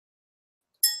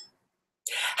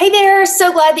Hey there,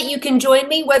 so glad that you can join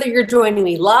me, whether you're joining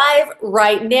me live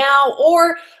right now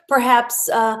or perhaps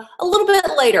a little bit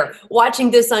later, watching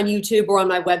this on YouTube or on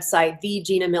my website,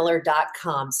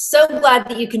 theginamiller.com. So glad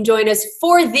that you can join us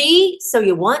for the So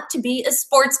You Want to Be a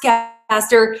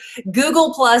Sportscaster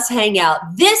Google Plus Hangout.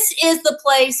 This is the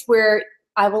place where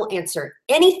I will answer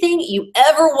anything you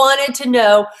ever wanted to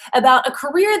know about a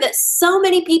career that so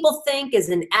many people think is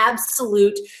an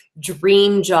absolute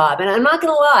dream job. And I'm not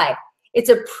going to lie. It's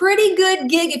a pretty good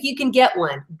gig if you can get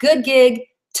one. Good gig,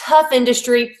 tough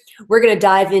industry. We're going to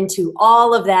dive into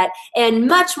all of that and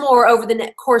much more over the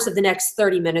course of the next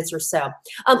 30 minutes or so.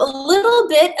 A little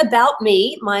bit about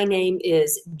me. My name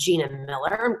is Gina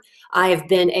Miller. I have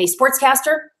been a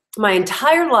sportscaster my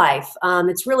entire life.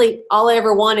 It's really all I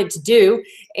ever wanted to do,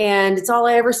 and it's all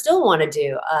I ever still want to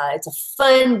do. It's a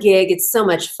fun gig. It's so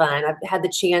much fun. I've had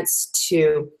the chance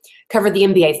to cover the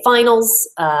NBA Finals,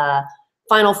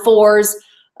 Final Fours,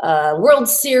 World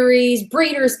Series,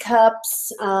 Breeders'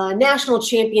 Cups, National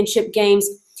Championship games,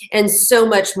 and so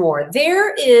much more.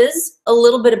 There is a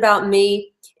little bit about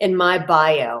me in my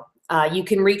bio. You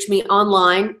can reach me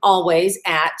online always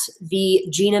at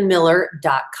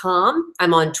theginamiller.com.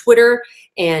 I'm on Twitter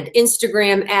and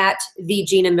Instagram at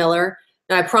theginamiller.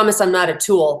 Now, I promise I'm not a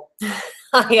tool.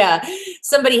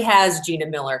 Somebody has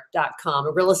ginamiller.com,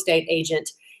 a real estate agent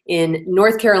in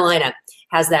North Carolina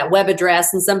has that web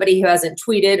address, and somebody who hasn't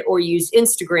tweeted or used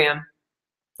Instagram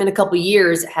in a couple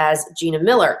years has Gina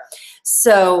Miller.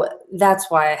 So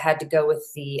that's why I had to go with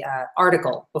the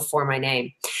article before my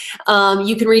name.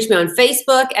 You can reach me on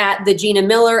Facebook at the Gina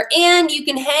Miller, and you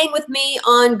can hang with me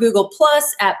on Google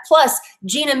Plus at Plus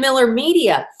Gina Miller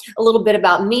Media. A little bit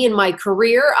about me and my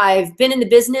career. I've been in the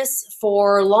business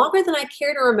for longer than I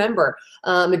care to remember.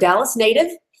 I'm a Dallas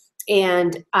native,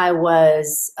 and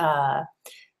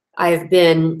I've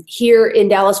been here in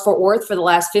Dallas-Fort Worth for the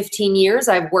last 15 years.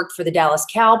 I've worked for the Dallas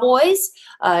Cowboys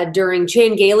during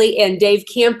Chan Gailey and Dave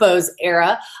Campo's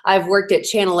era. I've worked at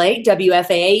Channel 8,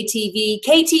 WFAA TV,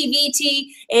 KTVT,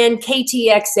 and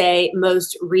KTXA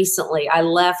most recently. I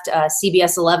left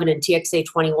CBS 11 and TXA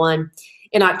 21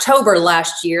 in October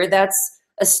last year. That's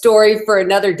a story for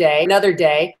another day.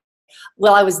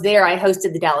 While I was there, I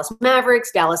hosted the Dallas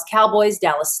Mavericks, Dallas Cowboys,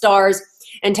 Dallas Stars,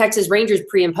 and Texas Rangers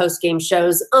pre- and post-game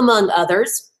shows, among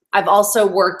others. I've also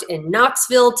worked in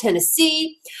Knoxville,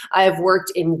 Tennessee. I've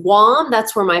worked in Guam.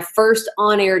 That's where my first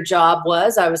on-air job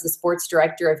was. I was the sports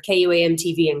director of KUAM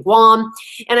TV in Guam.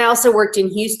 And I also worked in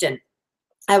Houston.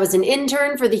 I was an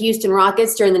intern for the Houston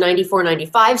Rockets during the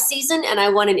 94-95 season, and I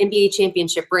won an NBA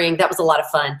championship ring. That was a lot of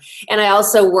fun. And I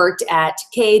also worked at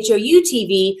KHOU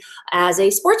TV as a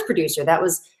sports producer. That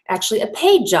was actually a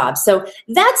paid job. So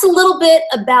that's a little bit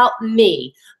about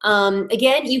me.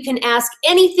 Again, you can ask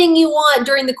anything you want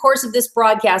during the course of this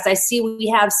broadcast. I see we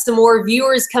have some more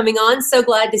viewers coming on. So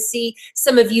glad to see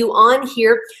some of you on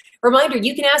here. Reminder,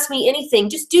 you can ask me anything.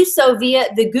 Just do so via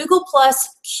the Google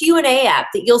Plus Q&A app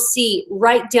that you'll see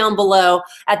right down below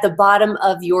at the bottom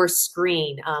of your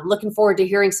screen. Looking forward to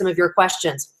hearing some of your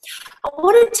questions. I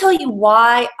want to tell you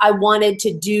why I wanted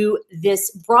to do this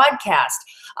broadcast.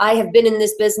 I have been in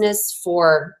this business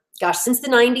for, since the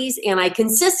 90s, and I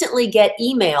consistently get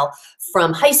email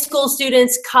from high school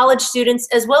students, college students,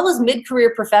 as well as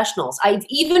mid-career professionals. I've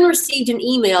even received an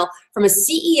email from a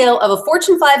CEO of a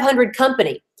Fortune 500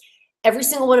 company. Every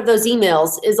single one of those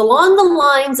emails is along the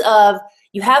lines of,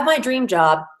 you have my dream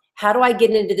job. How do I get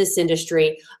into this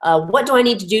industry? What do I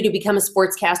need to do to become a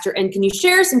sportscaster? And can you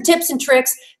share some tips and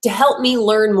tricks to help me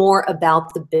learn more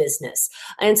about the business?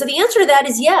 And so the answer to that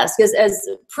is yes, because as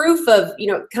proof of,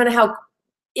 kind of how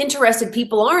interested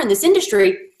people are in this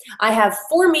industry, I have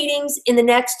 4 meetings in the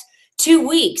next 2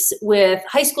 weeks with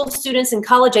high school students and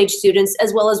college age students,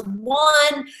 as well as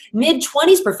 1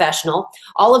 mid-20s professional.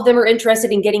 All of them are interested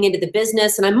in getting into the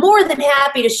business, and I'm more than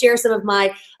happy to share some of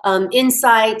my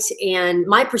insight and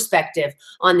my perspective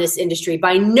on this industry.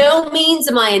 By no means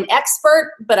am I an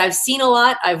expert, but I've seen a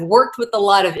lot. I've worked with a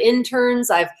lot of interns.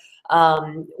 I've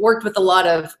worked with a lot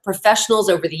of professionals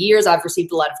over the years. I've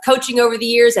received a lot of coaching over the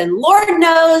years, and Lord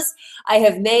knows I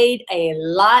have made a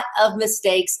lot of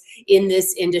mistakes in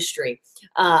this industry.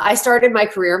 I started my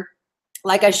career,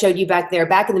 like I showed you back there,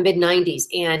 back in the mid-90s,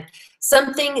 and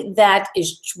something that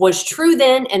was true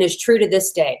then and is true to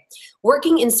this day.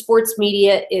 Working in sports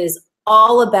media is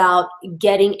all about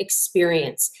getting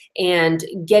experience and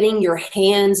getting your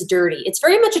hands dirty. It's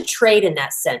very much a trade in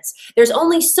that sense. There's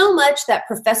only so much that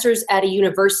professors at a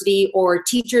university or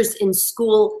teachers in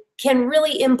school can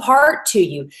really impart to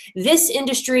you. This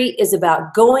industry is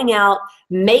about going out,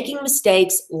 making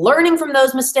mistakes, learning from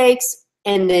those mistakes,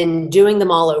 and then doing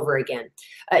them all over again.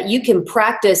 You can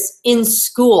practice in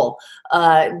school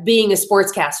being a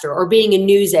sportscaster or being a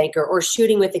news anchor or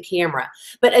shooting with a camera.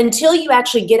 But until you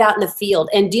actually get out in the field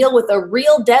and deal with a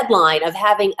real deadline of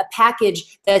having a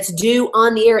package that's due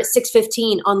on the air at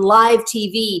 6:15 on live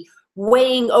TV,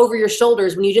 weighing over your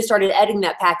shoulders when you just started editing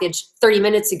that package 30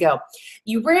 minutes ago,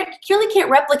 you really can't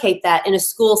replicate that in a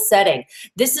school setting.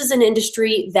 This is an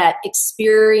industry that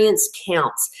experience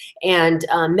counts, and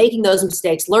making those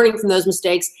mistakes, learning from those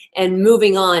mistakes, and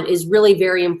moving on is really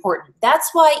very important. That's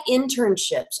why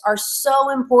internships are so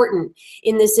important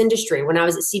in this industry. When I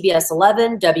was at CBS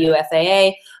 11,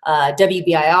 WFAA,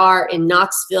 WBIR in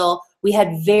Knoxville, we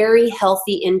had very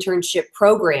healthy internship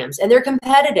programs, and they're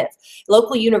competitive.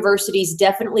 Local universities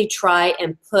definitely try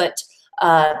and put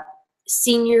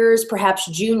seniors, perhaps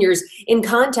juniors, in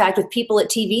contact with people at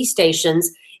TV stations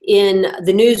in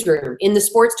the newsroom, in the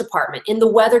sports department, in the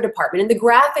weather department, in the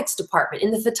graphics department,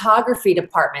 in the photography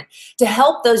department, to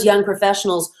help those young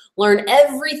professionals learn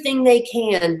everything they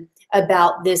can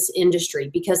about this industry.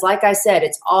 Because like I said,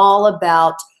 it's all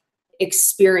about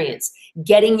experience,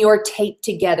 getting your tape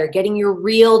together, getting your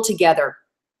reel together,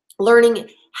 learning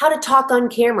how to talk on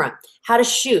camera, how to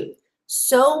shoot.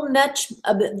 So much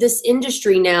of this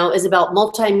industry now is about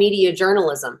multimedia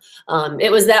journalism.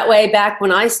 It was that way back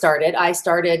when I started. I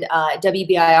started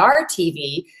WBIR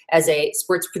TV as a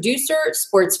sports producer,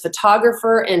 sports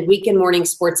photographer, and weekend morning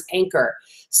sports anchor.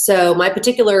 So my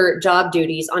particular job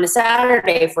duties on a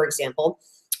Saturday, for example,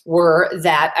 were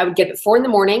that I would get up at 4 in the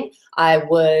morning. I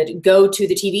would go to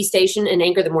the TV station and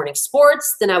anchor the morning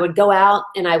sports. Then I would go out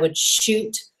and I would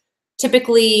shoot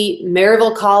typically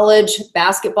Maryville College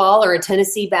basketball or a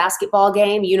Tennessee basketball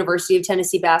game, University of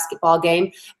Tennessee basketball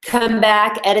game, come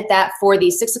back, edit that for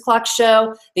the 6 o'clock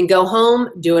show, then go home,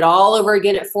 do it all over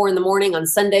again at 4 in the morning. On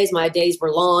Sundays, my days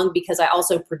were long because I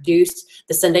also produced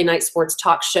the Sunday Night Sports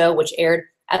Talk Show, which aired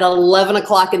at 11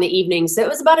 o'clock in the evening. So it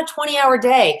was about a 20-hour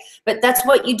day, but that's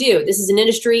what you do. This is an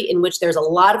industry in which there's a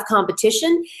lot of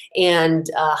competition, and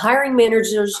hiring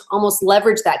managers almost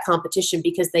leverage that competition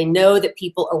because they know that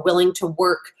people are willing to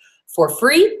work for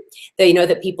free. They know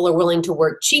that people are willing to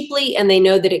work cheaply, and they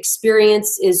know that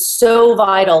experience is so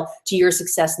vital to your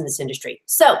success in this industry.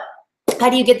 So how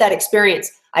do you get that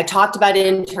experience? I talked about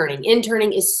interning.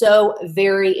 Interning is so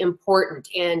very important.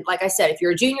 And like I said, if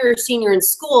you're a junior or senior in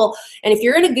school, and if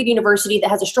you're in a good university that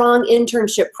has a strong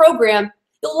internship program,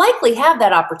 you'll likely have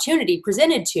that opportunity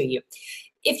presented to you.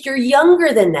 If you're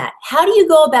younger than that, how do you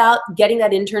go about getting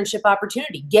that internship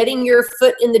opportunity? Getting your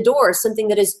foot in the door is something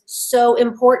that is so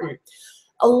important.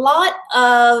 A lot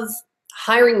of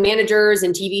hiring managers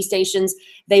and TV stations,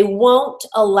 they won't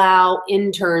allow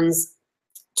interns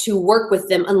to work with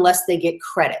them unless they get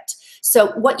credit.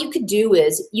 So what you could do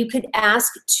is you could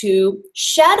ask to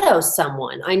shadow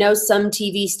someone. I know some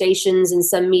TV stations and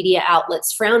some media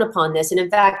outlets frown upon this, and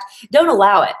in fact, don't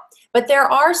allow it. But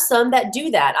there are some that do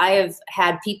that. I have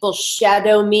had people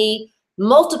shadow me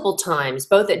multiple times,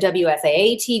 both at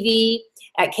WFAA TV,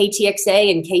 at KTXA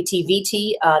and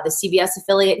KTVT, the CBS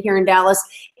affiliate here in Dallas,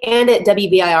 and at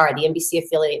WBIR, the NBC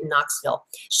affiliate in Knoxville.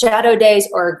 Shadow days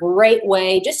are a great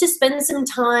way just to spend some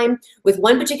time with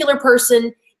one particular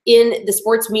person in the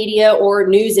sports media or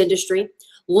news industry,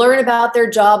 learn about their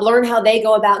job, learn how they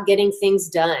go about getting things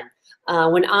done.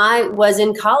 When I was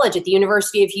in college at the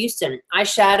University of Houston, I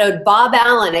shadowed Bob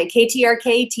Allen at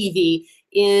KTRK TV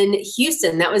in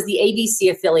Houston. That was the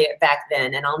ABC affiliate back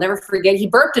then, and I'll never forget, he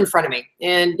burped in front of me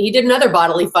and he did another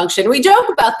bodily function. We joke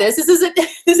about this. This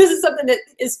isn't something that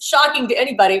is shocking to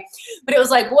anybody, but it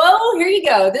was like, whoa, here you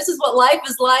go. This is what life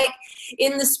is like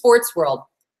in the sports world.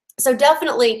 So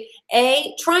definitely,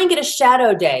 A, try and get a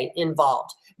shadow day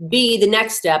involved. B, the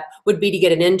next step would be to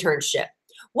get an internship.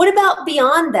 What about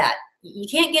beyond that? You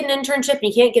can't get an internship and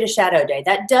you can't get a shadow day.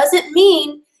 That doesn't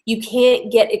mean you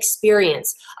can't get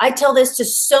experience. I tell this to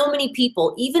so many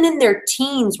people, even in their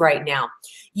teens right now.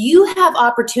 You have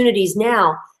opportunities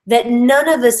now that none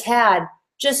of us had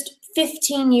just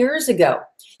 15 years ago.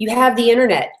 You have the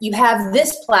internet. You have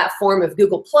this platform of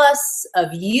Google+, of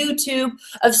YouTube,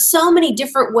 of so many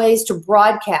different ways to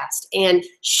broadcast and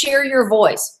share your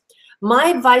voice. My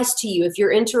advice to you, if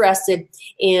you're interested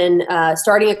in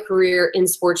starting a career in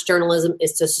sports journalism,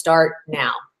 is to start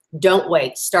now. Don't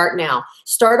wait. Start now.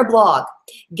 Start a blog.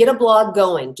 Get a blog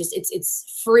going.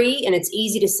 It's free and it's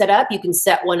easy to set up. You can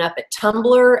set one up at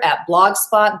Tumblr, at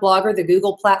Blogspot, Blogger, the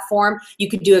Google platform. You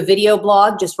could do a video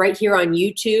blog just right here on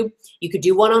YouTube. You could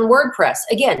do one on WordPress.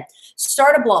 Again,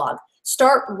 start a blog.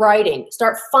 Start writing.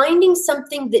 Start finding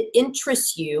something that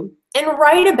interests you and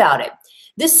write about it.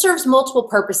 This serves multiple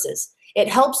purposes. It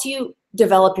helps you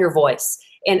develop your voice.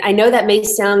 And I know that may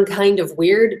sound kind of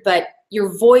weird, but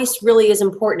your voice really is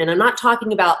important. And I'm not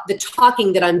talking about the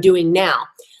talking that I'm doing now.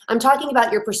 I'm talking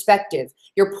about your perspective,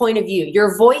 your point of view,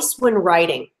 your voice when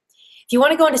writing. If you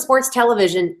want to go into sports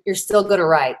television, you're still going to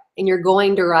write, and you're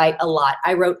going to write a lot.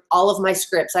 I wrote all of my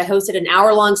scripts. I hosted an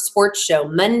hour-long sports show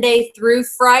Monday through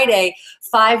Friday,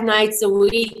 5 nights a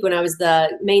week when I was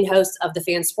the main host of the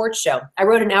Fan Sports Show. I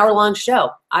wrote an hour-long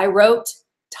show. I wrote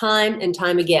time and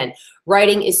time again.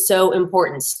 Writing is so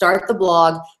important. Start the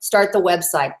blog, start the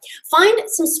website. Find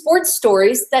some sports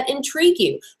stories that intrigue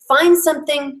you. Find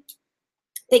something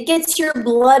that gets your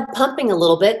blood pumping a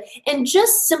little bit, and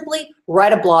just simply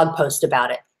write a blog post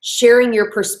about it, sharing your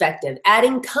perspective,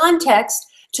 adding context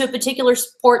to a particular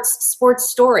sports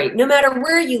story. No matter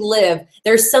where you live,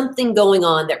 there's something going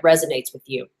on that resonates with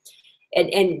you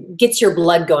and gets your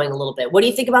blood going a little bit. What do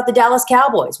you think about the Dallas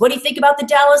Cowboys? What do you think about the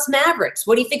Dallas Mavericks?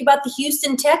 What do you think about the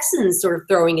Houston Texans sort of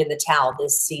throwing in the towel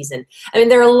this season? I mean,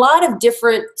 there are a lot of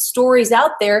different stories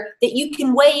out there that you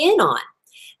can weigh in on.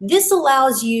 This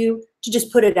allows you to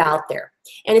just put it out there.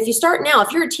 And if you start now,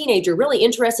 if you're a teenager really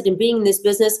interested in being in this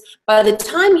business, by the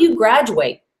time you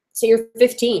graduate, say you're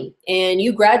 15 and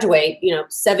you graduate,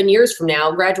 7 years from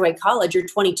now, graduate college, you're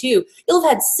 22, you'll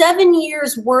have had 7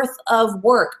 years worth of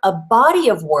work, a body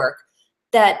of work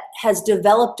that has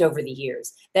developed over the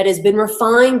years, that has been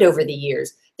refined over the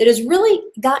years, that has really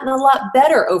gotten a lot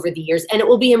better over the years. And it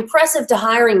will be impressive to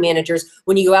hiring managers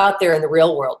when you go out there in the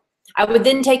real world. I would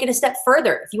then take it a step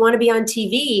further. If you want to be on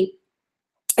TV,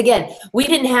 again, we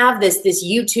didn't have this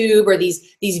YouTube or these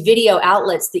video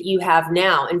outlets that you have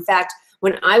now. In fact,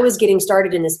 when I was getting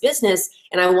started in this business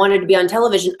and I wanted to be on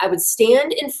television, I would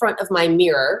stand in front of my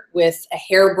mirror with a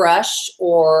hairbrush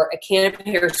or a can of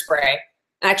hairspray.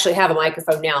 I actually have a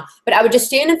microphone now, but I would just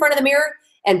stand in front of the mirror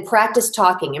and practice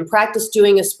talking and practice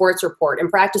doing a sports report and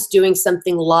practice doing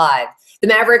something live. The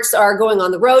Mavericks are going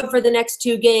on the road for the next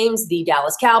 2 games. The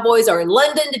Dallas Cowboys are in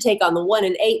London to take on the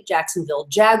 1-8 Jacksonville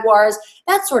Jaguars,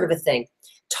 that sort of a thing.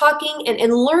 Talking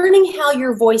and learning how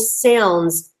your voice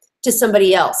sounds to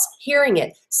somebody else, hearing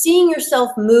it, seeing yourself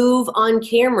move on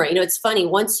camera. It's funny,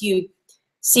 once you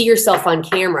see yourself on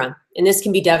camera, and this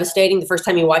can be devastating the first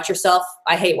time you watch yourself.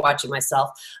 I hate watching myself.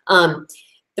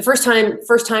 The first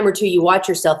time or two you watch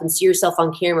yourself and see yourself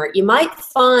on camera, you might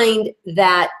find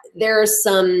that there are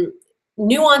some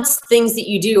nuanced things that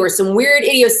you do or some weird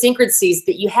idiosyncrasies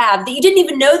that you have that you didn't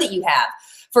even know that you have.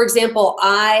 For example,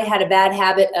 I had a bad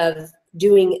habit of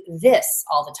doing this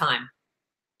all the time.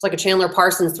 It's like a Chandler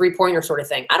Parsons 3-pointer sort of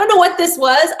thing. I don't know what this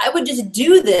was. I would just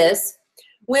do this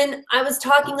when I was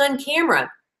talking on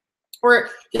camera. Or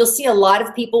you'll see a lot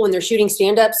of people when they're shooting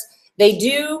stand-ups, they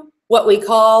do what we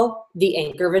call the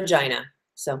anchor vagina.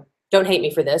 So don't hate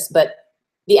me for this, but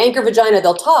the anchor vagina,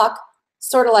 they'll talk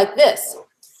sort of like this.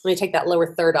 Let me take that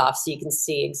lower third off so you can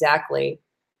see exactly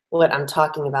what I'm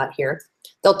talking about here.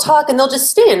 They'll talk and they'll just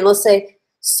stand and they'll say,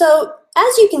 so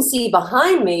as you can see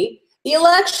behind me, the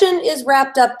election is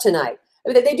wrapped up tonight.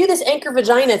 I mean, they do this anchor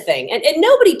vagina thing, and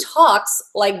nobody talks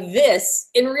like this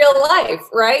in real life,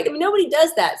 right? I mean, nobody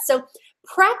does that. So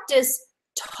practice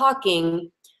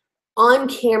talking on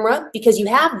camera because you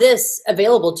have this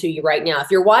available to you right now.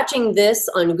 If you're watching this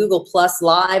on Google Plus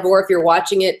Live, or if you're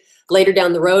watching it later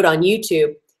down the road on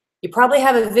YouTube, you probably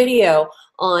have a video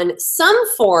on some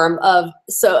form of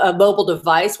a mobile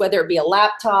device, whether it be a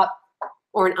laptop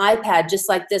or an iPad, just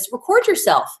like this. Record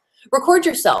yourself. Record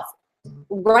yourself.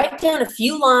 Write down a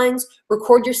few lines,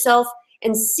 record yourself,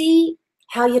 and see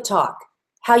how you talk,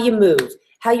 how you move,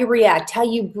 how you react, how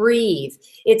you breathe.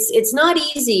 It's not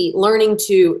easy learning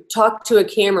to talk to a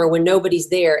camera when nobody's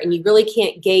there and you really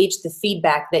can't gauge the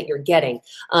feedback that you're getting.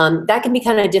 That can be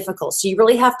kind of difficult. So you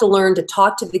really have to learn to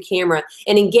talk to the camera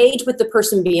and engage with the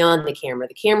person beyond the camera.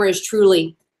 The camera is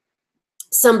truly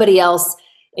somebody else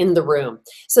in the room.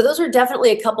 So those are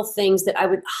definitely a couple things that I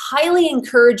would highly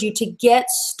encourage you to get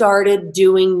started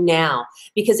doing now,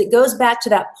 because it goes back to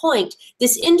that point.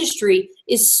 This industry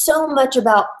is so much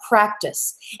about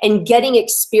practice and getting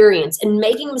experience and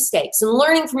making mistakes and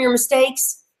learning from your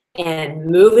mistakes and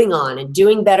moving on and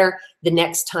doing better the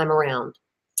next time around.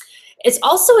 It's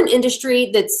also an industry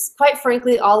that's, quite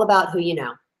frankly, all about who you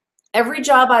know. Every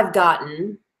job I've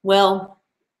gotten, well,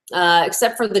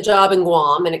 except for the job in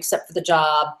Guam and except for the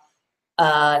job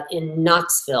in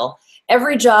Knoxville,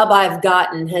 every job I've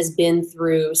gotten has been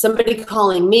through somebody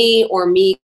calling me or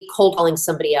me cold calling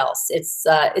somebody else. It's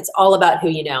all about who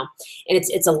you know. And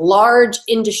it's a large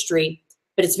industry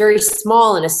but it's very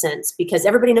small in a sense because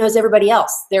everybody knows everybody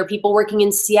else. There are people working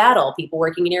in Seattle, people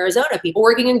working in Arizona, people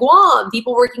working in Guam,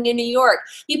 people working in New York,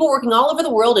 people working all over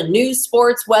the world in news,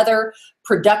 sports, weather,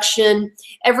 production,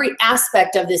 every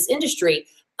aspect of this industry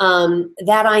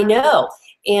that I know.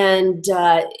 And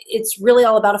it's really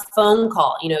all about a phone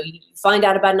call. You know, you find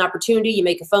out about an opportunity, you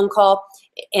make a phone call,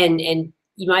 and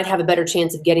you might have a better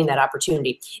chance of getting that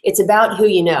opportunity. It's about who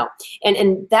you know.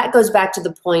 And that goes back to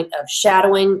the point of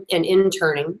shadowing and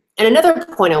interning. And another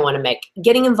point I want to make,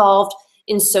 getting involved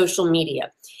in social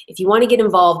media. If you want to get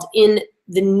involved in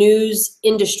the news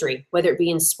industry, whether it be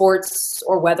in sports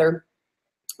or weather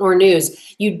or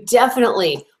news, you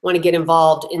definitely want to get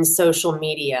involved in social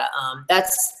media.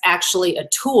 That's actually a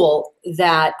tool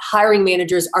that hiring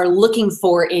managers are looking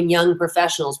for in young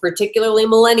professionals, particularly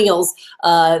millennials.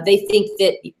 They think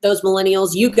that those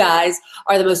millennials, you guys,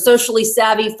 are the most socially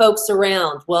savvy folks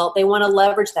around. Well, they want to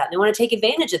leverage that. They want to take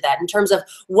advantage of that in terms of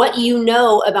what you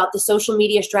know about the social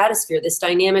media stratosphere, this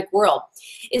dynamic world.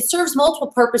 It serves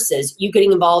multiple purposes, you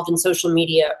getting involved in social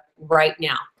media right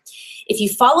now. If you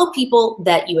follow people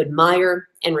that you admire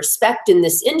and respect in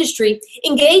this industry,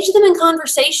 engage them in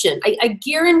conversation. I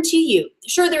guarantee you,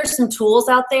 sure, there are some tools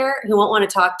out there who won't want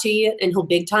to talk to you and who'll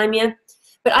big time you,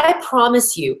 but I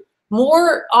promise you,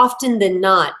 more often than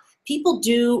not, people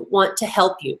do want to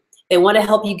help you. They want to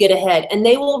help you get ahead, and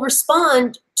they will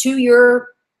respond to your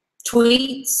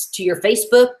tweets, to your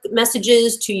Facebook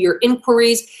messages, to your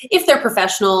inquiries, if they're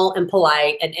professional and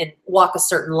polite and walk a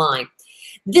certain line.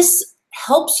 This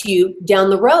helps you down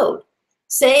the road.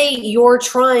 Say you're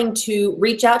trying to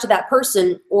reach out to that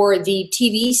person or the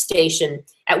TV station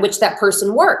at which that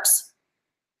person works.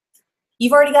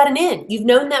 You've already got an in. You've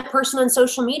known that person on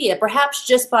social media, perhaps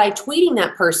just by tweeting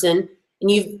that person,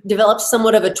 and you've developed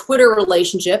somewhat of a Twitter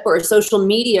relationship or a social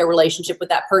media relationship with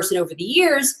that person over the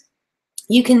years.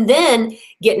 You can then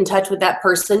get in touch with that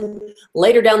person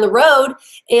later down the road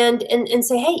and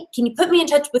say, hey, can you put me in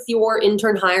touch with your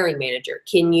intern hiring manager?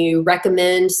 Can you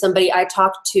recommend somebody I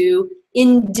talked to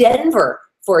in Denver,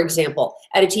 for example,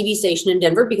 at a TV station in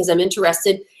Denver because I'm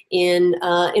interested in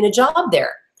a job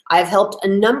there? I've helped a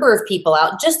number of people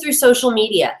out just through social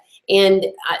media, and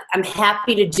I'm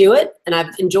happy to do it, and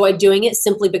I've enjoyed doing it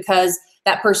simply because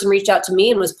that person reached out to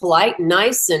me and was polite and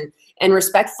nice and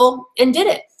respectful and did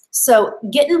it. So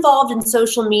get involved in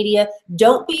social media.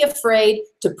 Don't be afraid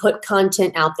to put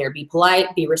content out there. Be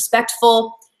polite, be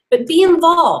respectful, but be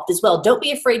involved as well. Don't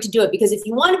be afraid to do it, because if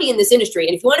you want to be in this industry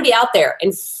and if you want to be out there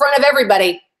in front of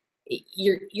everybody,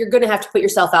 you're going to have to put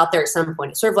yourself out there at some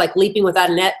point. It's sort of like leaping without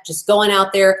a net, just going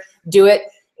out there, do it,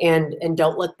 and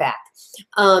don't look back.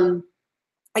 I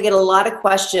get a lot of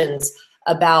questions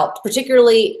about,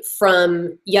 particularly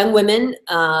from young women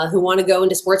who want to go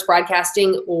into sports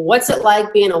broadcasting, what's it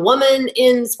like being a woman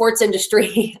in the sports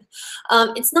industry?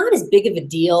 It's not as big of a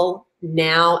deal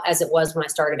now as it was when I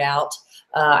started out.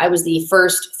 I was the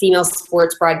first female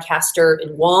sports broadcaster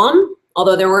in Guam,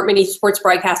 although there weren't many sports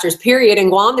broadcasters, period, in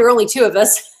Guam. There were only 2 of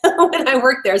us when I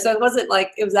worked there, so it wasn't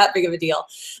like it was that big of a deal.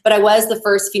 But I was the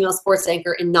first female sports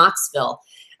anchor in Knoxville,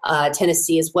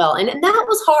 Tennessee as well. And that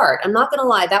was hard. I'm not going to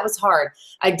lie, that was hard.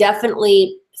 I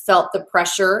definitely felt the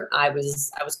pressure. I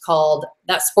was called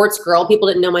that sports girl. People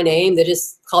didn't know my name. They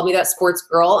just called me that sports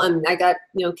girl. And I got,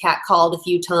 catcalled a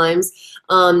few times.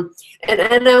 And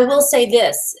I will say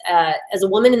this, as a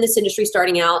woman in this industry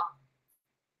starting out,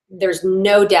 there's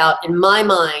no doubt in my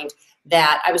mind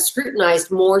that I was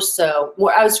scrutinized more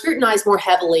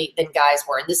heavily than guys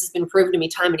were. And this has been proven to me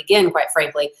time and again, quite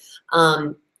frankly.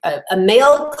 A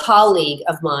male colleague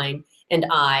of mine and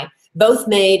I both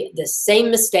made the same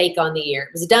mistake on the air.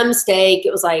 It was a dumb mistake.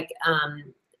 It was like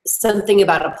something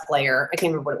about a player. I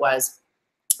can't remember what it was.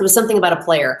 It was something about a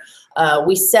player.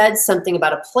 We said something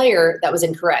about a player that was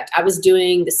incorrect. I was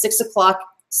doing the 6 o'clock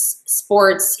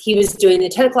sports. He was doing the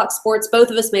 10 o'clock sports. Both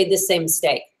of us made the same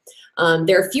mistake.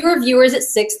 There are fewer viewers at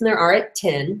 6 than there are at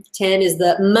 10. 10 is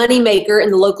the money maker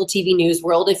in the local TV news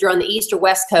world. If you're on the East or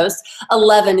West Coast,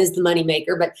 11 is the money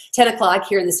maker, but 10 o'clock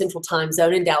here in the Central Time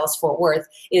Zone in Dallas-Fort Worth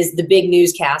is the big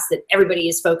newscast that everybody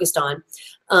is focused on.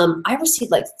 I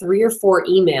received like 3 or 4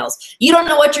 emails. You don't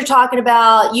know what you're talking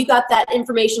about. You got that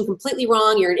information completely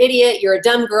wrong. You're an idiot. You're a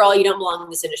dumb girl. You don't belong in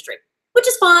this industry, which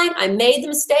is fine. I made the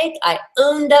mistake. I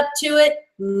owned up to it.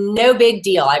 No big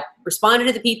deal. I responded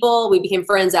to the people. We became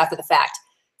friends after the fact.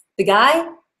 The guy,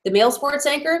 the male sports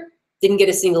anchor, didn't get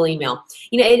a single email.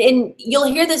 And you'll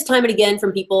hear this time and again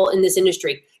from people in this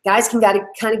industry. Guys can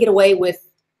kind of get away with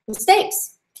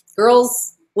mistakes.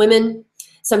 Girls, women,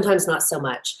 sometimes not so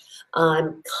much.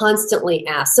 I'm constantly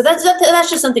asked. So that's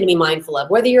just something to be mindful of.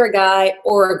 Whether you're a guy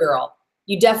or a girl,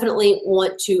 you definitely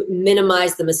want to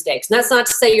minimize the mistakes. And that's not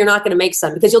to say you're not going to make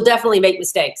some, because you'll definitely make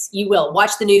mistakes. You will.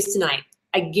 Watch the news tonight.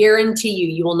 I guarantee you,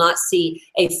 you will not see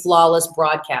a flawless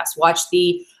broadcast. Watch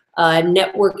the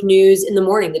network news in the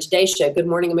morning, the Today Show, Good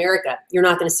Morning America. You're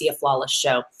not going to see a flawless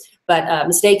show. But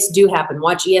mistakes do happen.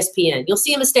 Watch ESPN. You'll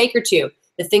see a mistake or two.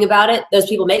 The thing about it, those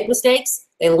people make mistakes,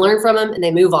 they learn from them, and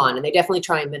they move on, and they definitely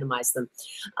try and minimize them.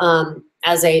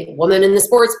 As a woman in the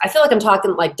sports, I feel like I'm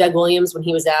talking like Doug Williams when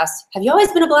he was asked, have you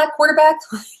always been a black quarterback?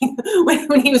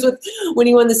 when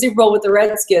he won the Super Bowl with the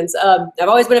Redskins. I've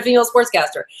always been a female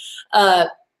sportscaster. I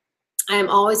am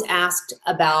always asked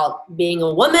about being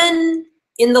a woman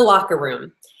in the locker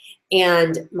room.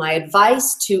 And my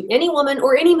advice to any woman,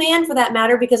 or any man for that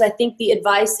matter, because I think the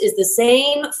advice is the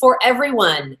same for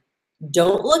everyone: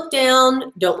 don't look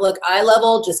down, don't look eye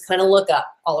level, just kind of look up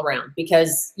all around,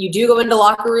 because you do go into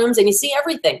locker rooms and you see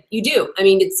everything. You do. I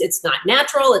mean, it's not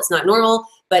natural, it's not normal,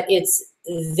 but it's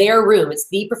their room. It's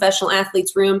the professional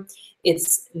athlete's room.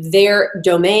 It's their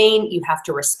domain. You have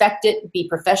to respect it, be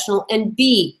professional, and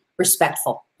be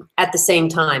respectful at the same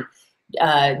time.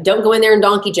 Don't go in there and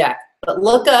donkey jack, but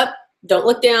look up, don't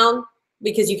look down,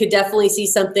 because you could definitely see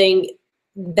something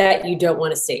that you don't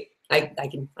want to see. I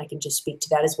can just speak to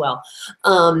that as well.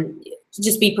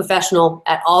 Just be professional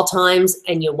at all times,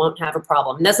 and you won't have a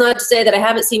problem. And that's not to say that I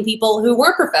haven't seen people who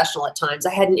were professional at times.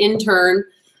 I had an intern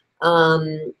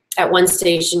at one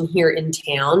station here in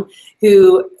town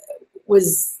who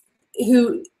was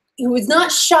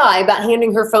not shy about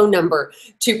handing her phone number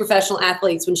to professional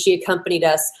athletes when she accompanied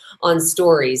us on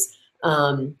stories.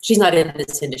 She's not in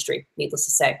this industry, needless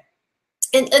to say.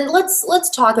 And let's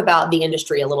talk about the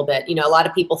industry a little bit. You know, a lot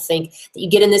of people think that you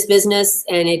get in this business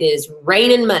and it is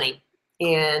raining money.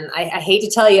 And I hate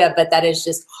to tell you, but that is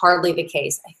just hardly the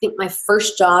case. I think my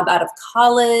first job out of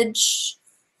college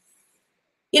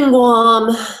in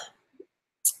Guam,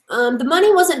 the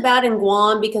money wasn't bad in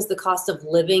Guam because the cost of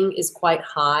living is quite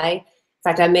high. In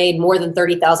fact, I made more than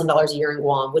 $30,000 a year in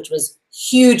Guam, which was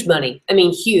huge money. I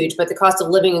mean, huge, but the cost of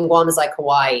living in Guam is like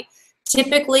Hawaii.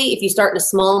 Typically, if you start in a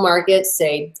small market,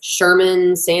 say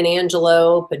Sherman, San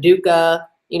Angelo, Paducah,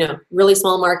 you know, really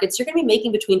small markets, you're going to be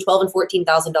making between $12,000 and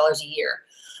 $14,000 a year.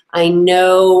 I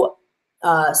know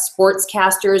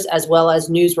sportscasters as well as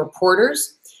news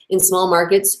reporters in small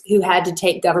markets who had to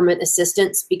take government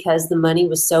assistance because the money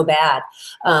was so bad.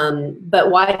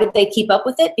 But why did they keep up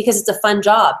with it? Because it's a fun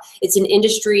job. It's an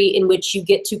industry in which you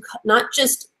get to not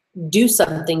just do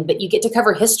something, but you get to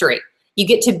cover history. You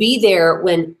get to be there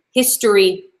when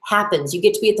history happens. You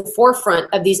get to be at the forefront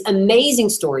of these amazing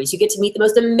stories. You get to meet the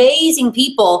most amazing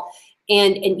people,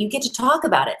 and you get to talk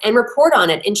about it and report on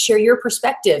it and share your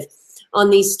perspective on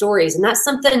these stories. And that's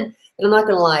something that, I'm not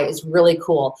going to lie, is really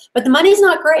cool. But the money's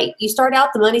not great. You start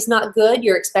out, the money's not good.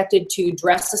 You're expected to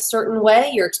dress a certain way.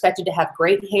 You're expected to have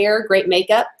great hair, great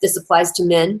makeup. This applies to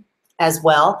men as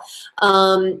well.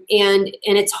 And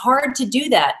it's hard to do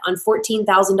that on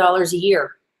 $14,000 a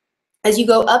year. As you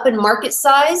go up in market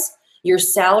size, your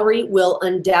salary will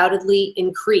undoubtedly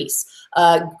increase.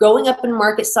 Going up in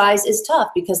market size is tough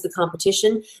because the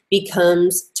competition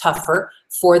becomes tougher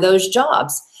for those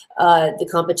jobs. The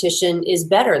competition is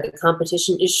better. The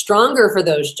competition is stronger for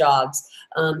those jobs.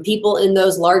 People in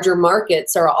those larger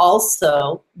markets are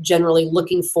also generally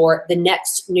looking for the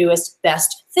next, newest,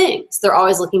 best things. They're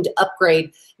always looking to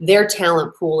upgrade their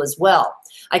talent pool as well.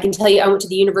 I can tell you, I went to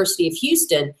the University of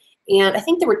Houston, and I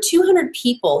think there were 200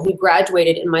 people who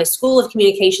graduated in my School of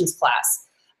Communications class.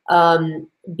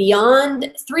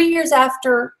 Beyond 2 years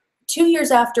after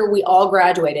we all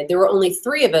graduated, there were only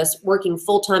 3 of us working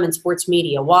full-time in sports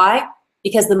media. Why?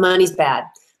 Because the money's bad.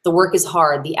 The work is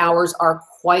hard. The hours are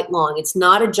quite long. It's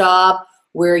not a job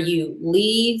where you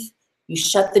leave, you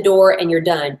shut the door, and you're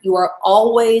done. You are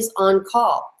always on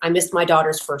call. I missed my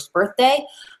daughter's first birthday.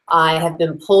 I have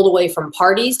been pulled away from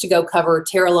parties to go cover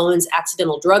Tara Lowen's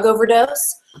accidental drug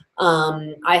overdose.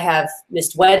 I have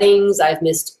missed weddings. I've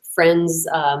missed friends'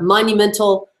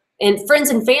 friends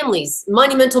and families'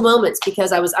 monumental moments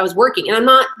because I was working, and I'm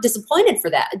not disappointed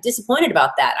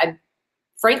about that. I'd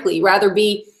frankly rather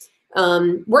be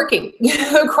working,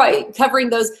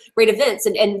 covering those great events.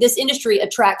 And this industry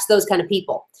attracts those kind of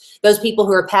people. Those people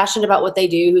who are passionate about what they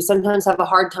do, who sometimes have a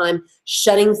hard time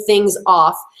shutting things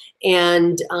off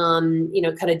and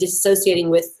kind of disassociating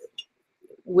with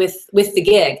the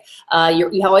gig.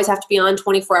 You always have to be on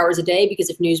 24 hours a day, because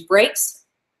if news breaks,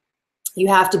 you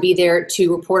have to be there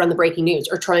to report on the breaking news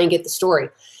or try and get the story.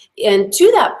 And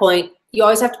to that point, you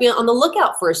always have to be on the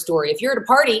lookout for a story. If you're at a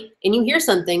party and you hear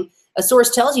something, a source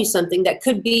tells you something that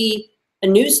could be a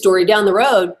news story down the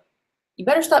road, you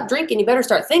better stop drinking, you better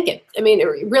start thinking. I mean,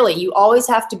 really, you always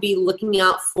have to be looking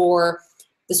out for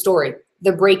the story,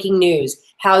 the breaking news,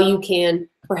 how you can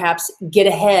perhaps get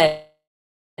ahead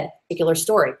of a particular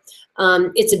story.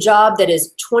 It's a job that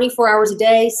is 24 hours a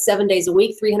day, 7 days a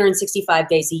week, 365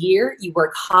 days a year. You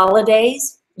work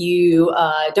holidays. You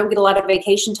don't get a lot of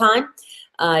vacation time.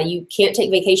 You can't take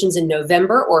vacations in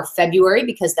November or February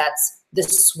because that's the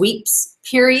sweeps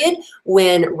period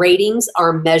when ratings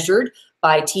are measured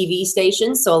by TV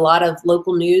stations. So a lot of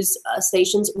local news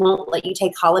stations won't let you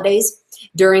take holidays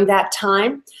during that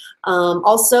time.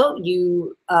 Also,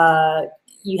 you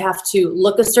have to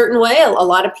look a certain way. A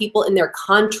lot of people in their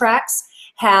contracts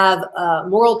have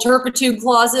moral turpitude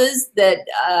clauses that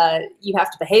you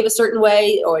have to behave a certain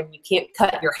way, or you can't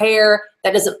cut your hair.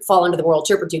 That doesn't fall under the moral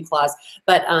turpitude clause,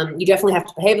 but you definitely have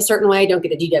to behave a certain way. Don't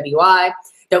get a DWI,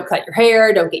 don't cut your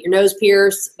hair, don't get your nose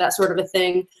pierced, that sort of a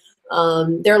thing.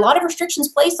 There are a lot of restrictions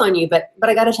placed on you, but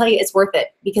I got to tell you, it's worth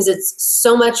it because it's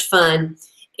so much fun,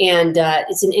 and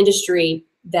it's an industry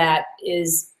that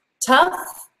is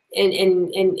tough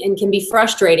and can be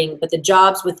frustrating, but the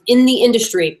jobs within the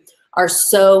industry are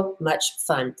so much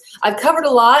fun. I've covered a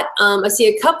lot. I see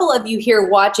a couple of you here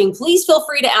watching. Please feel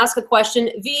free to ask a question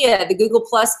via the Google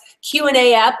Plus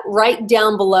Q&A app right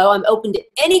down below. I'm open to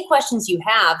any questions you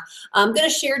have. I'm going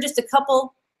to share just a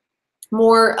couple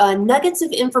more nuggets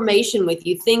of information with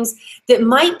you, things that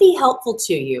might be helpful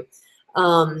to you,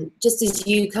 just as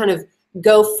you kind of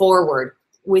go forward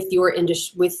with your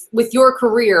industry, with your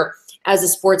career as a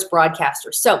sports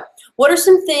broadcaster. So, what are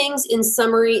some things in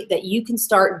summary that you can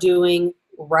start doing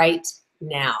right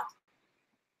now?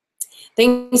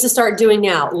 Things to start doing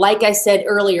now. Like I said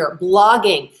earlier,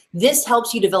 blogging. This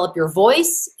helps you develop your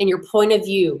voice and your point of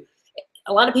view.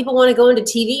 A lot of people want to go into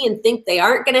TV and think they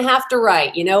aren't going to have to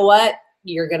write. You know what?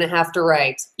 You're going to have to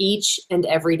write each and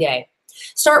every day.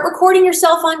 Start recording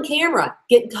yourself on camera.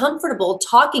 Get comfortable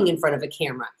talking in front of a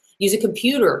camera. Use a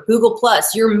computer, Google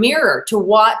Plus, your mirror to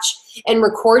watch and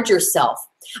record yourself.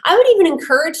 I would even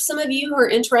encourage some of you who are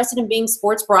interested in being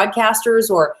sports broadcasters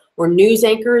or news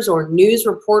anchors or news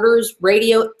reporters,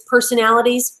 radio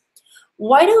personalities,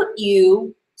 why don't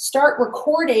you start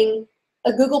recording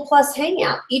a Google Plus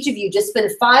Hangout? Each of you just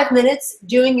spend 5 minutes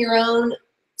doing your own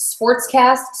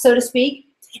sportscast, so to speak,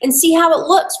 and see how it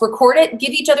looks. Record it,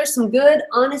 give each other some good,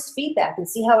 honest feedback and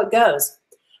see how it goes.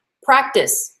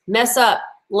 Practice, mess up,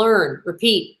 learn,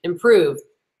 repeat, improve.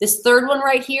 This third one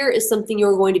right here is something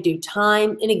you're going to do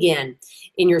time and again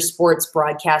in your sports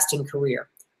broadcasting career.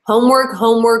 Homework,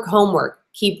 homework, homework.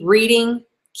 Keep reading,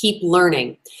 keep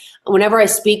learning. Whenever I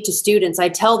speak to students, I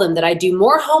tell them that I do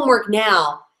more homework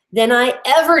now than I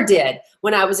ever did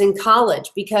when I was in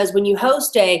college, because when you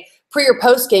host a pre or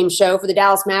post game show for the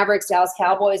Dallas Mavericks, Dallas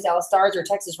Cowboys, Dallas Stars, or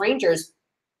Texas Rangers,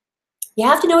 you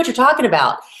have to know what you're talking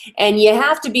about, and you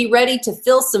have to be ready to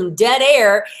fill some dead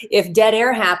air if dead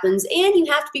air happens, and you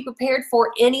have to be prepared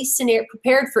for any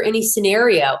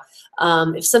scenario.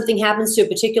 If something happens to a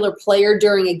particular player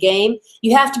during a game,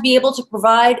 you have to be able to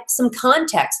provide some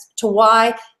context to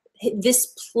why this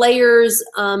player's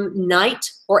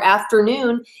night or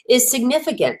afternoon is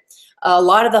significant. A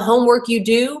lot of the homework you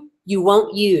do, you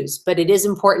won't use, but it is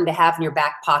important to have in your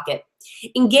back pocket.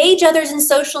 Engage others in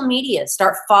social media.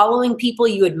 Start following people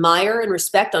you admire and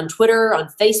respect on Twitter, on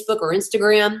Facebook, or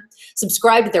Instagram.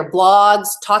 Subscribe to their blogs,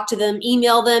 talk to them,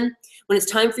 email them. When it's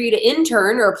time for you to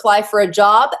intern or apply for a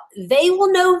job, they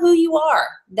will know who you are.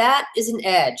 That is an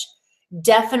edge.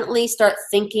 Definitely start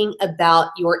thinking about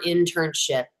your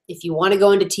internship. If you want to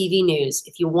go into TV news,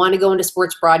 if you want to go into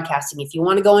sports broadcasting, if you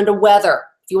want to go into weather,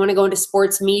 if you want to go into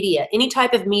sports media, any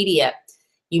type of media,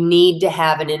 you need to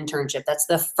have an internship. That's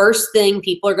the first thing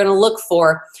people are going to look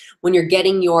for when you're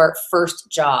getting your first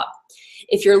job.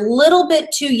 If you're a little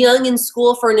bit too young in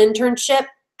school for an internship,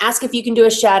 ask if you can do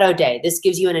a shadow day. This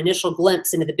gives you an initial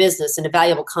glimpse into the business and a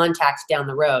valuable contact down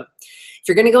the road. If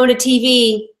you're going to go into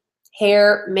TV,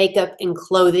 hair, makeup, and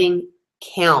clothing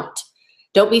count.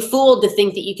 Don't be fooled to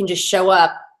think that you can just show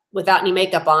up without any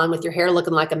makeup on, with your hair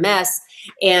looking like a mess,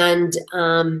 and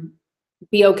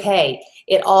be okay.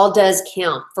 It all does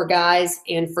count for guys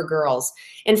and for girls.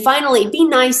 And finally, be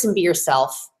nice and be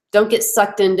yourself. Don't get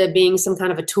sucked into being some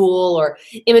kind of a tool or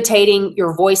imitating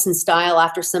your voice and style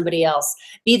after somebody else.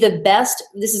 Be the best.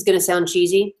 This is going to sound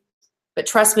cheesy, but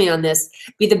trust me on this.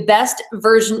 Be the best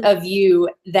version of you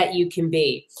that you can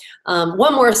be.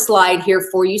 One more slide here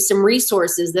for you, some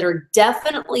resources that are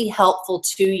definitely helpful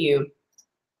to you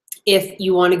if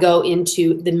you want to go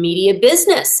into the media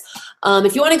business.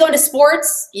 If you want to go into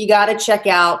sports, you got to check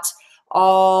out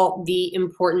all the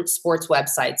important sports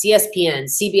websites, ESPN,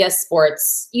 CBS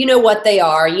Sports. You know what they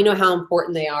are. You know how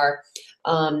important they are.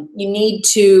 You need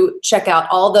to check out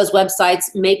all those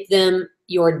websites, make them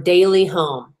your daily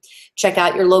home. Check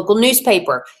out your local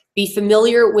newspaper. Be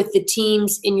familiar with the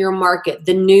teams in your market,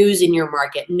 the news in your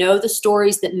market. Know the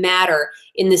stories that matter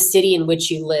in the city in which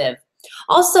you live.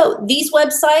 Also, these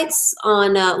websites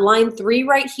on line 3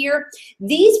 right here,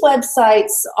 these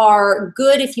websites are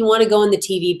good if you want to go in the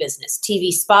TV business.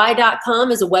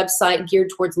 TVSpy.com is a website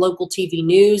geared towards local TV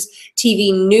news.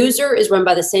 TV Newser is run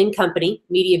by the same company,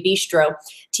 Media Bistro.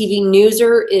 TV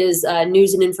Newser is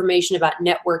news and information about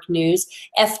network news.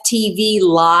 FTV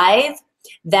Live,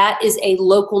 that is a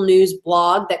local news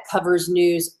blog that covers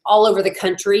news all over the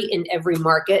country in every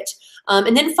market.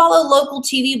 And then follow local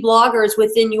TV bloggers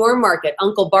within your market.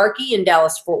 Uncle Barky in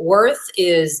Dallas Fort Worth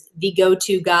is the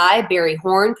go-to guy. Barry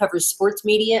Horn covers sports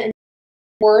media in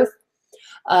Fort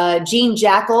Worth. Gene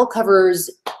Jackal covers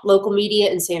local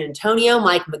media in San Antonio.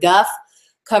 Mike McGuff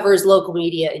covers local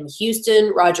media in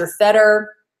Houston. Roger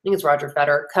Feder, I think it's Roger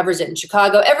Feder, covers it in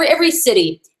Chicago. Every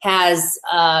city has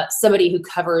somebody who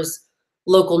covers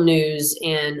local news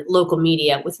and local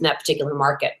media within that particular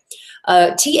market.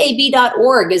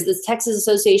 TAB.org is the Texas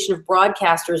Association of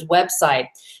Broadcasters website.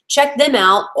 Check them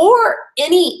out, or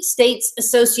any state's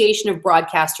Association of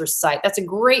Broadcasters site. That's a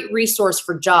great resource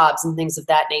for jobs and things of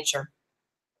that nature.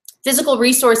 Physical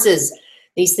resources,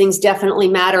 these things definitely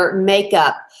matter.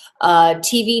 Makeup.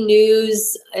 TV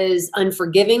news is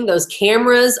unforgiving. Those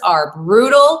cameras are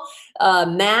brutal.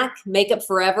 MAC, Makeup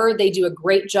Forever, they do a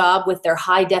great job with their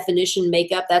high definition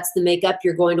makeup. That's the makeup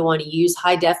you're going to want to use,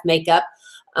 high def makeup.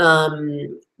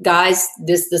 Guys,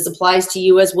 this applies to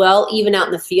you as well, even out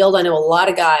in the field. I know a lot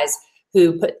of guys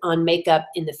who put on makeup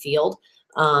in the field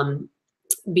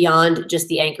beyond just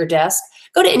the anchor desk.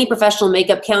 Go to any professional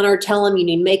makeup counter, tell them you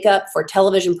need makeup for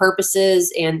television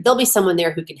purposes, and there'll be someone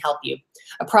there who can help you.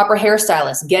 A proper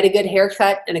hairstylist, get a good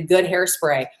haircut and a good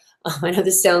hairspray. I know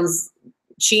this sounds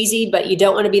cheesy, but you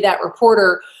don't want to be that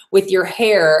reporter with your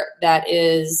hair that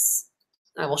is,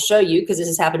 I will show you because this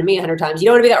has happened to me 100 times. You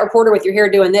don't want to be that reporter with your hair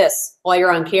doing this while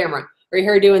you're on camera, or your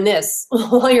hair doing this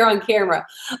while you're on camera.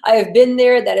 I have been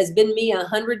there. That has been me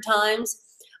 100 times.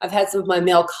 I've had some of my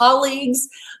male colleagues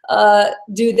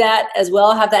do that as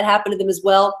well, have that happen to them as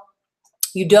well.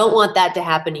 You don't want that to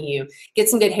happen to you. Get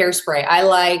some good hairspray. I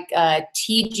like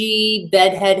TG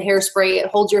Bedhead hairspray. It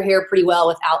holds your hair pretty well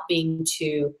without being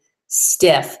too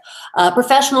stiff.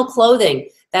 Professional clothing.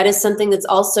 That is something that's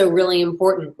also really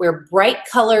important. Wear bright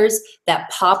colors that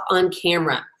pop on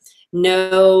camera.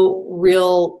 No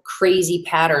real crazy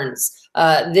patterns.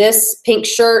 This pink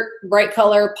shirt, bright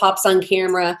color, pops on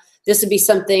camera. This would be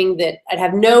something that I'd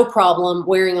have no problem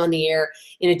wearing on the air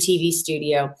in a TV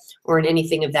studio or in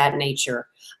anything of that nature.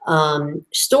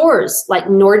 Stores like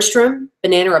Nordstrom,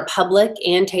 Banana Republic,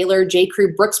 Ann Taylor, J.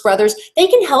 Crew, Brooks Brothers, they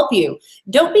can help you.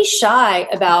 Don't be shy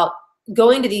about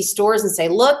going to these stores and say,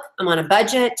 look, I'm on a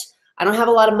budget. I don't have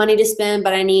a lot of money to spend,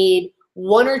 but I need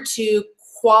 1 or 2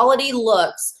 quality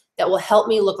looks that will help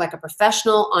me look like a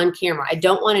professional on camera. I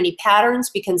don't want any patterns,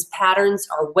 because patterns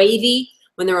are wavy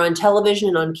when they're on television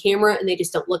and on camera, and they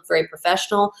just don't look very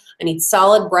professional. I need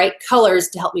solid, bright colors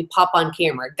to help me pop on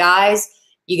camera. Guys,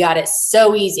 you got it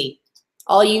so easy.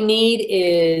 All you need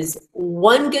is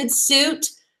 1 good suit,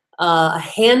 a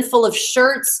handful of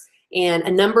shirts, and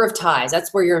a number of ties.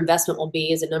 That's where your investment will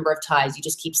be, is a number of ties. You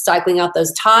just keep cycling out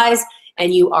those ties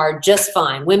and you are just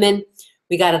fine. Women,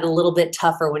 we got it a little bit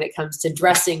tougher when it comes to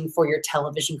dressing for your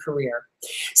television career.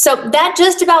 So that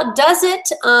just about does it.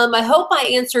 I hope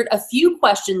I answered a few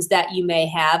questions that you may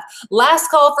have. Last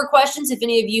call for questions if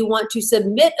any of you want to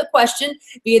submit a question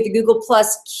via the Google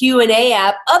Plus Q&A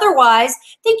app. Otherwise,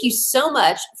 thank you so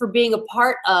much for being a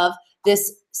part of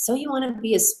this So You Want to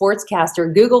Be a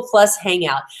Sportscaster Google Plus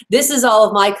Hangout. This is all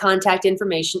of my contact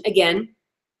information. Again,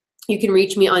 you can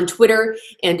reach me on Twitter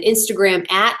and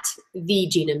Instagram at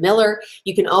 @TheGinaMiller.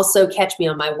 You can also catch me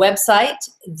on my website,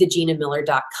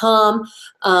 theginamiller.com.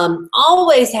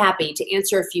 Always happy to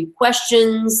answer a few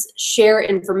questions, share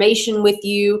information with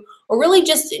you, or really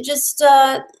just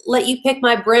let you pick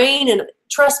my brain. And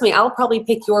trust me, I'll probably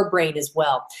pick your brain as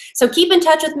well. So keep in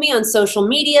touch with me on social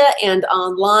media and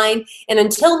online. And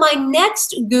until my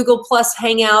next Google Plus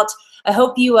Hangout, I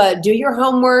hope you do your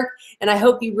homework, and I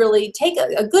hope you really take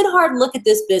a good hard look at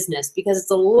this business, because it's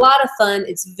a lot of fun.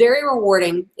 It's very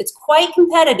rewarding. It's quite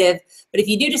competitive, but if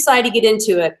you do decide to get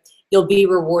into it, you'll be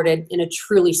rewarded in a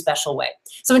truly special way.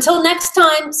 So until next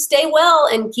time, stay well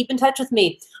and keep in touch with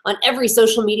me on every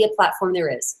social media platform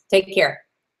there is. Take care.